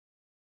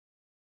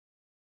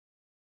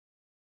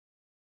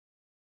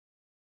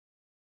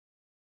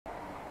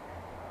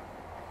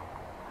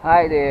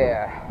Hi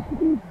there,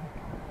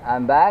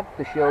 I'm back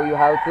to show you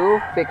how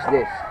to fix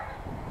this.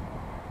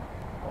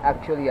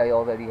 Actually, I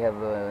already have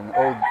an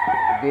old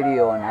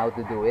video on how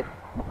to do it,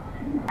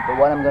 but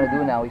what I'm gonna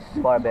do now is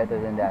far better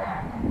than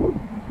that.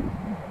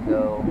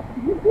 So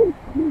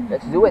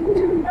let's do it.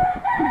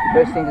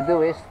 First thing to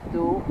do is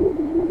to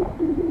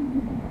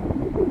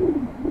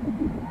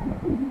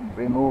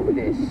remove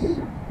this.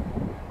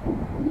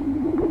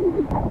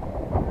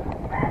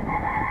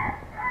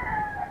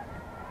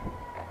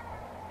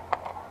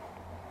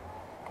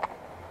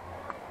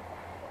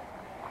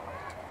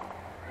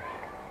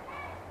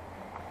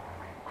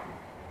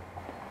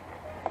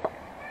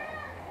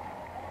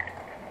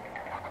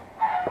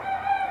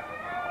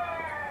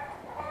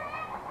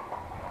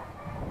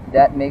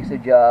 That makes the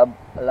job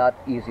a lot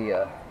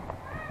easier.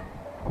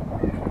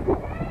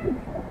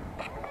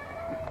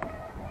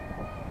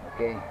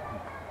 Okay.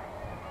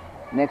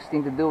 Next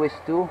thing to do is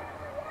to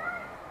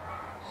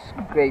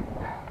scrape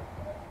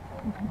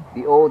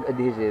the old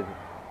adhesive,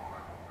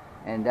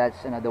 and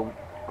that's another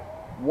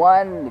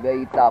one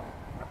very tough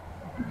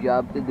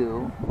job to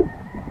do.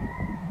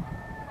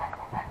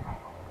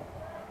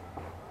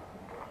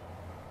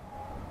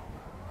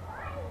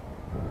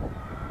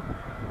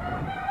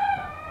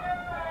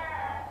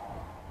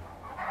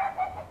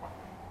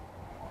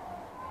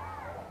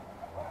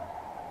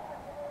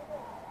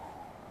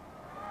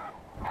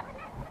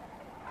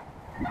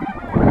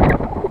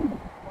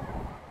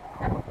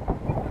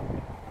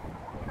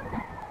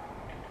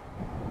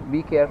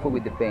 Be careful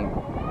with the paint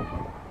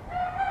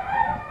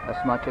as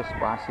much as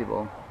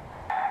possible.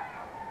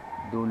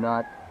 Do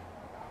not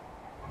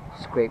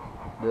scrape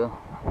the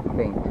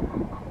paint.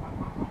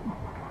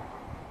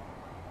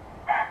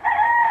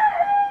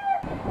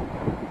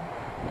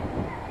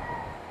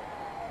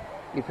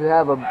 If you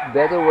have a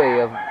better way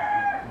of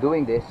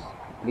doing this,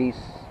 please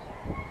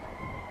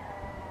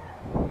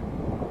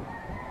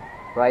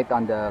write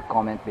on the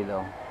comment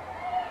below.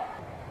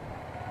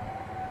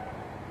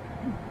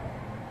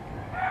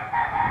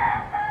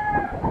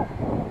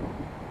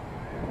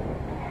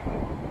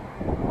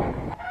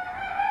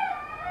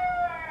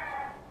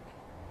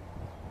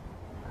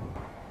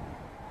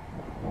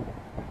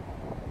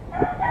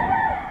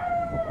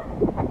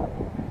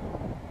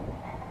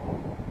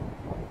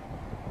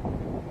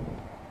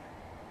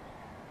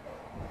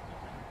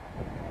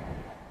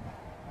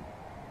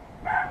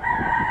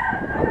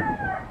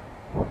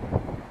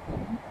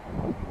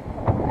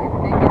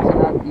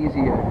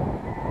 Easier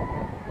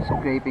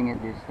scraping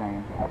it this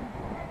time.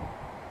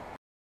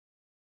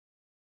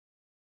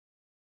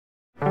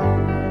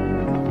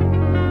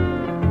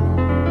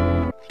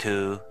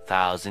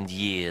 "2,000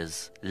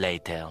 years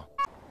later."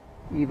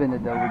 Even the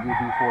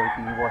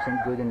WD-40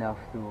 wasn't good enough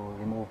to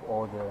remove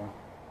all the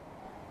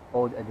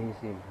old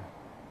adhesive.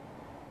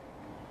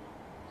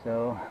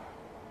 So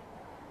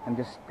I'm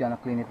just gonna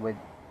clean it with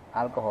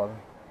alcohol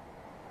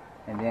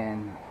and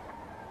then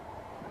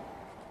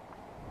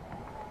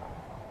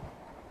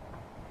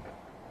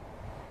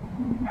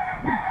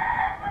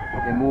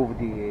remove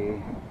the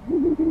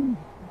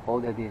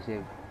old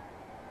adhesive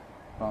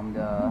from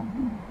the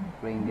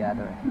rain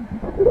gatherer.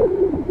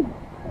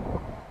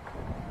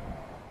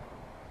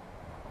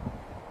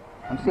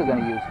 I'm still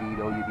gonna use the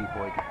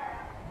WD-40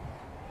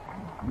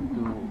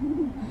 to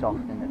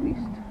soften at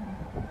least.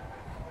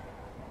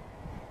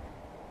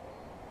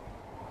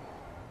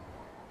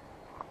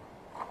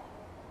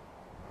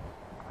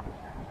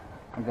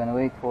 I'm gonna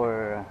wait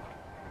for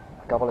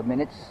a couple of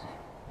minutes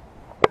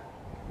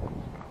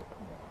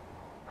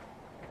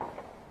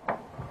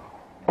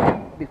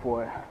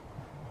before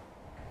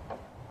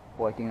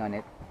working on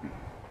it.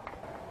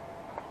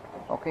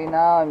 Okay,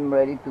 now I'm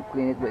ready to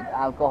clean it with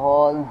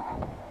alcohol.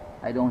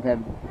 I don't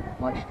have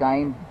much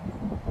time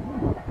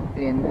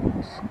in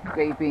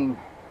scraping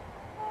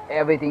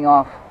everything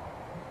off,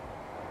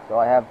 so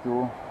I have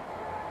to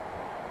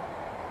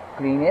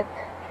clean it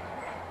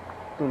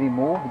to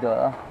remove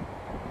the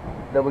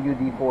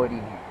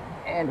WD-40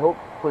 and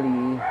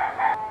hopefully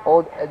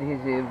old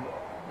adhesive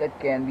that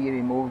can be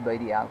removed by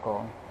the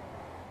alcohol.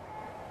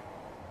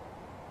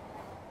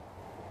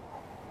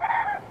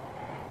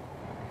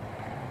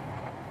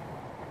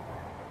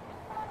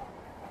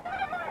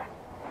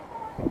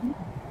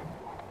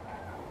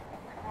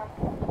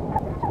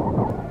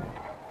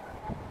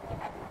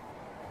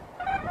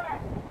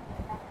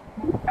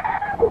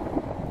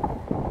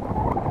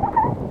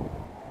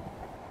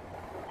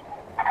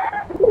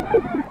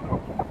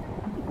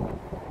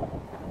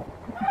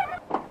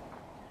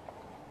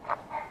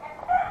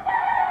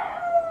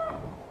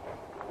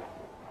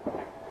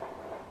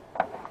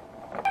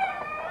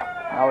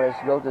 Now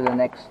let's go to the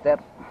next step,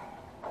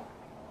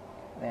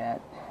 that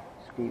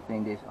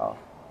scraping this off.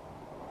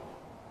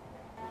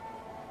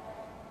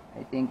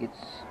 I think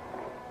it's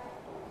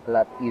a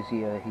lot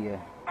easier here.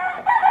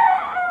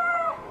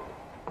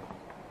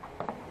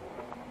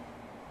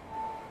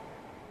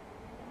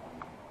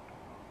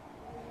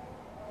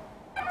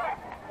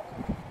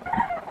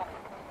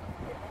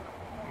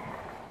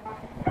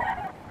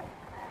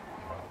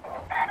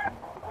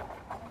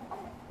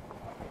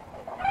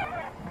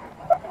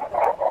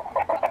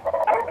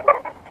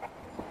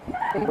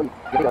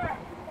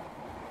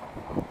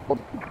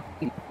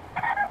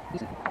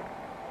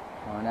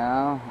 So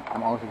now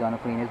I'm also gonna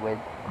clean it with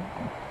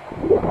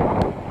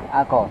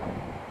alcohol.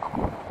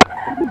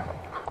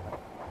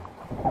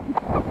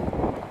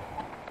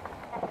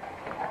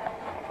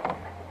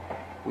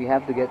 We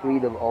have to get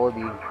rid of all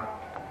the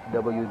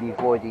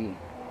WD-40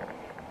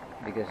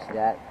 because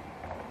that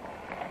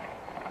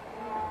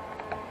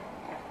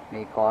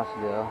may cause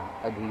the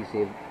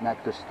adhesive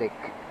not to stick.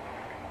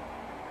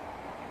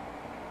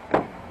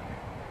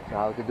 So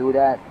how to do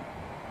that?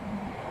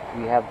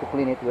 We have to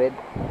clean it with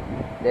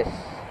this.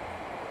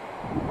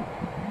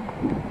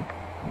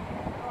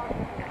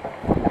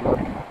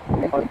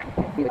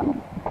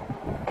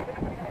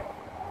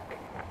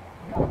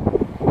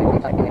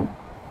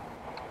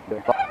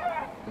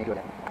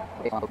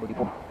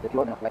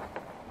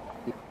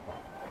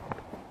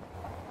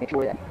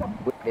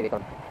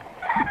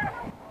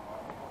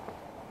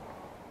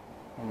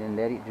 And then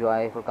let it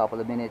dry for a couple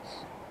of minutes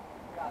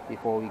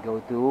before we go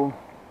to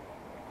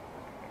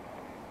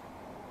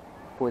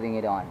putting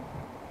it on.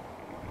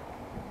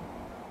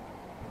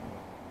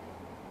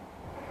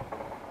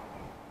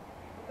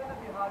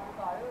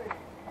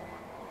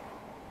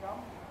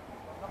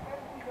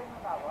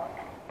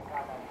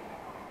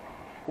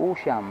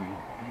 Usham,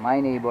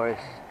 my neighbors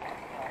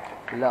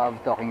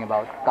love talking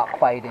about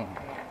cockfighting.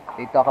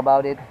 They talk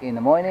about it in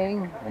the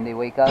morning when they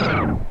wake up.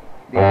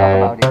 They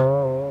talk about it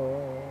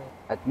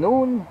at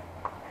noon.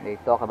 They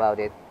talk about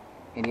it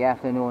in the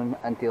afternoon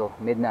until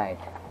midnight,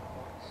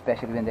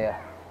 especially when they're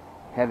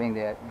having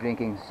their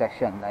drinking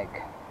session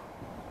like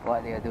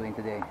what they are doing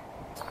today.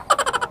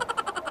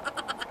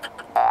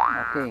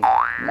 Okay,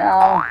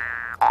 now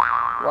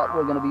what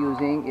we're going to be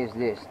using is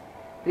this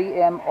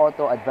 3M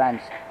Auto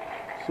Advanced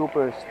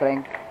Super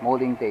Strength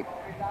Molding Tape.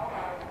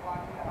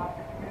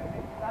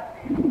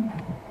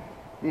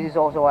 This is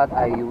also what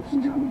I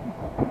used,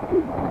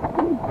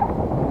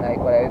 like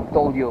what I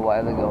told you a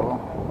while ago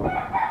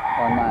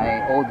on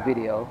my old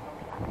video,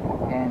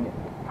 and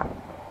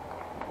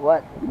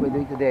what we're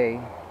doing today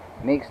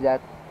makes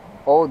that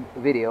old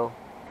video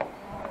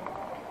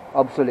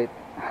obsolete.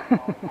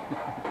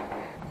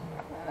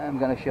 I'm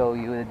gonna show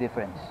you the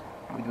difference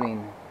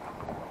between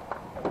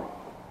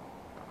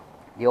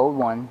the old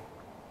one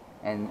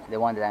and the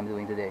one that I'm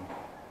doing today.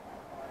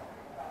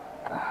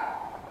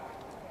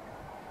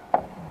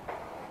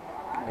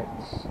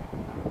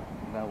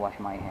 I'm gonna wash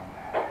my hand.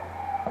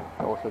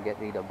 Also get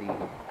rid of the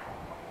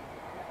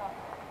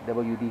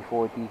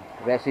WD-40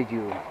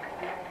 residue.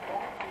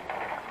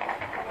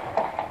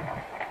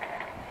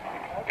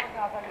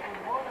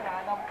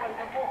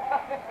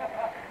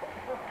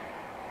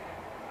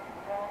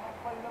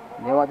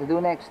 Then what to do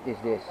next is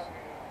this.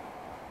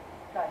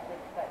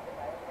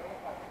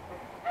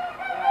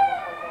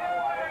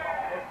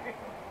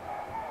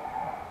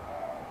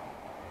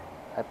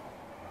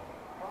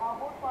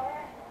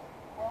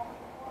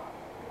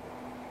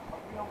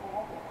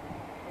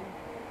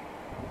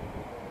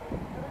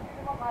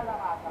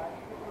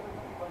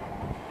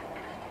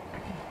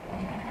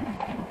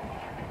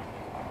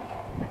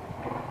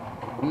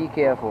 Be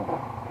careful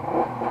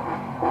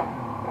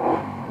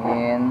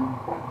in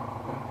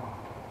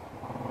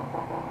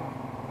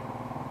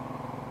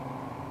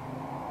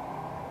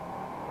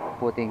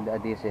putting the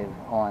adhesive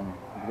on,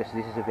 because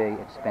this is a very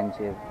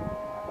expensive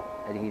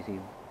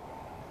adhesive.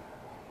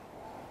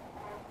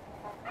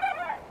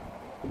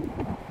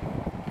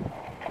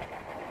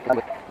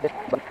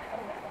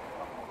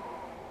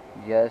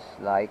 Just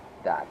like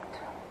that.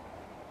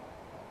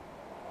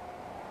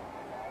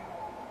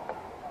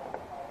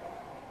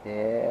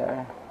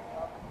 There.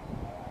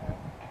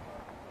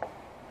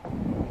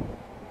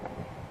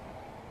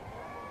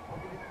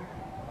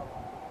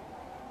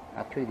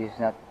 Actually, this is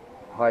not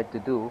hard to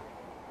do.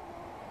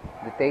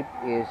 The tape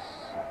is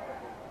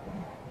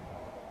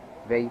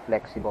very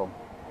flexible.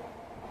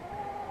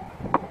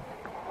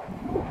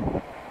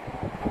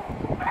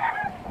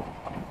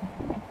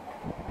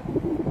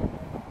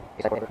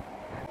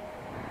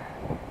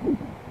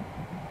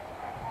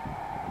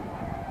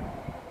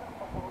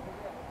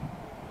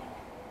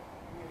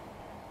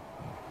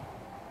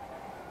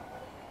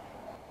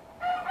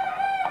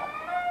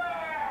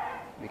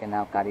 We can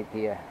now cut it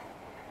here.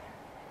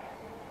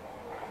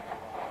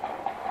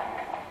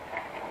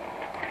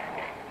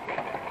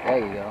 There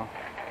you go.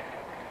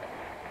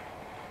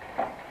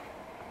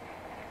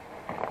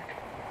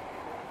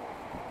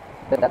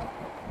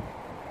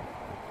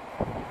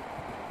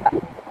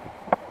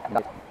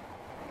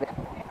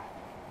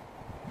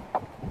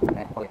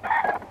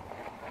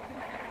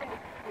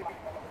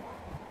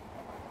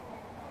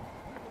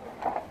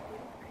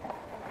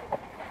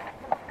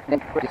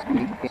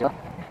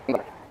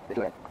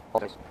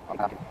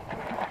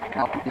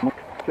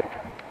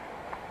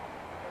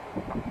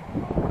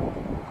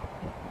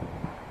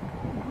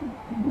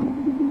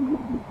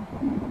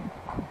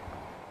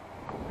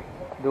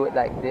 Do it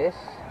like this,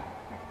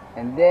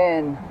 and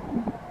then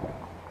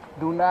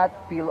do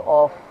not peel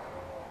off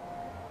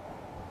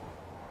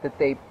the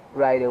tape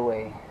right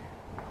away.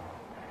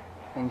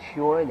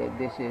 Ensure that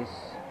this is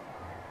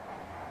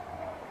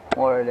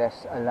more or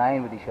less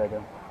aligned with each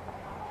other.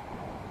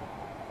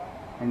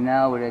 And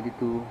now we're ready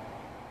to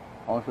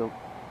Also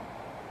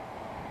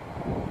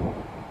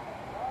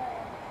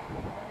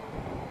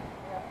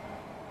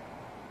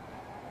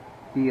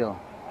feel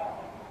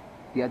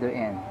the other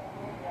end.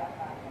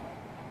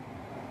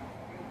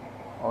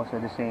 Also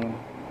the same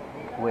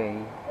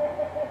way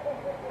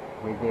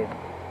we did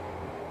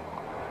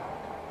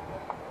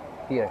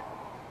here.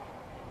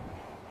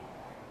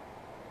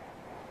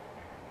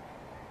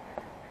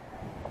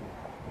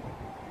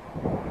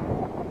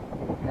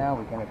 Now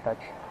we can attach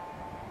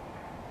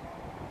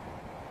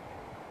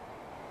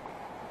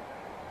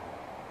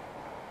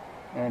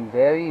and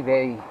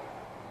very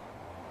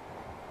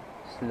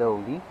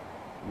slowly,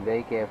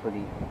 very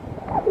carefully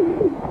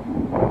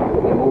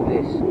remove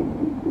this.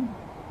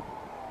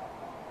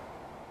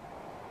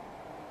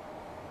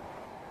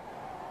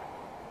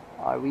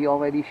 Are we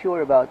already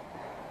sure about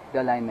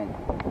the alignment?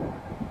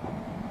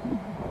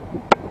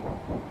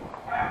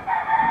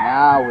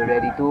 Now we're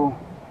ready to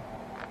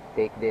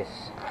take this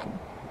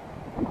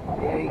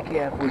very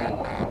carefully.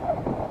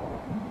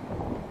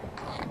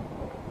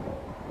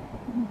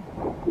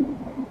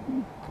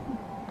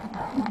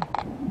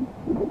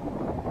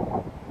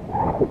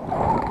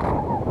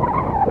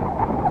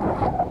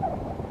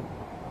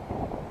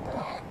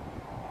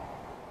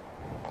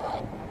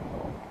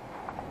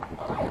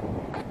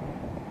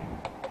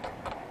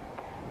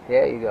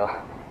 There you go.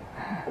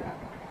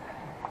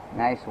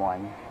 Nice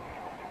one.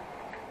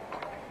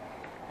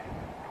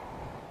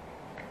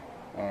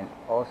 And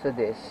also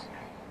this.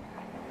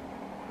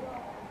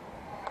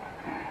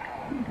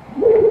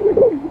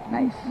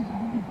 Nice.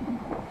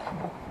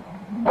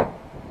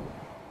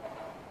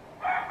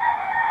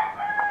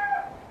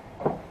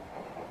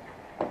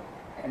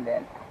 And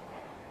then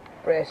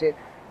press it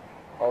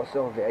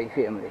also very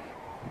firmly.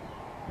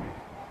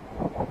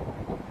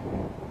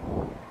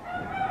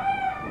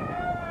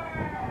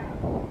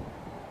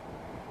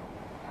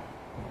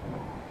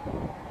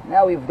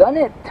 Now we've done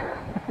it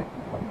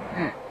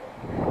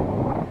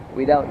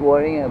without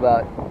worrying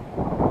about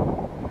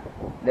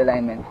the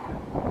alignment.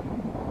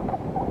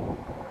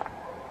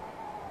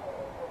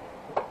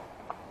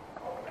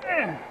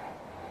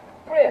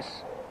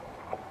 Press,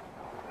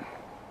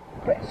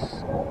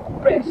 press,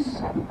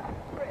 press,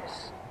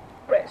 press,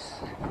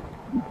 press,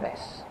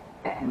 press,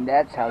 and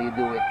that's how you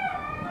do it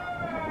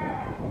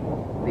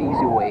the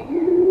easy way,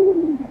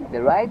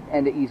 the right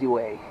and the easy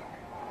way.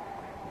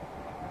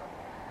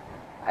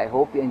 I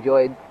hope you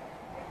enjoyed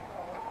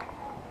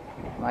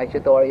my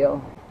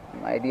tutorial,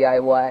 my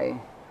DIY,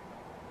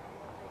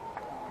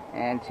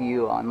 and see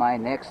you on my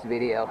next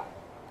video.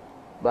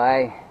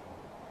 Bye.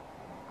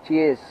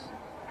 Cheers.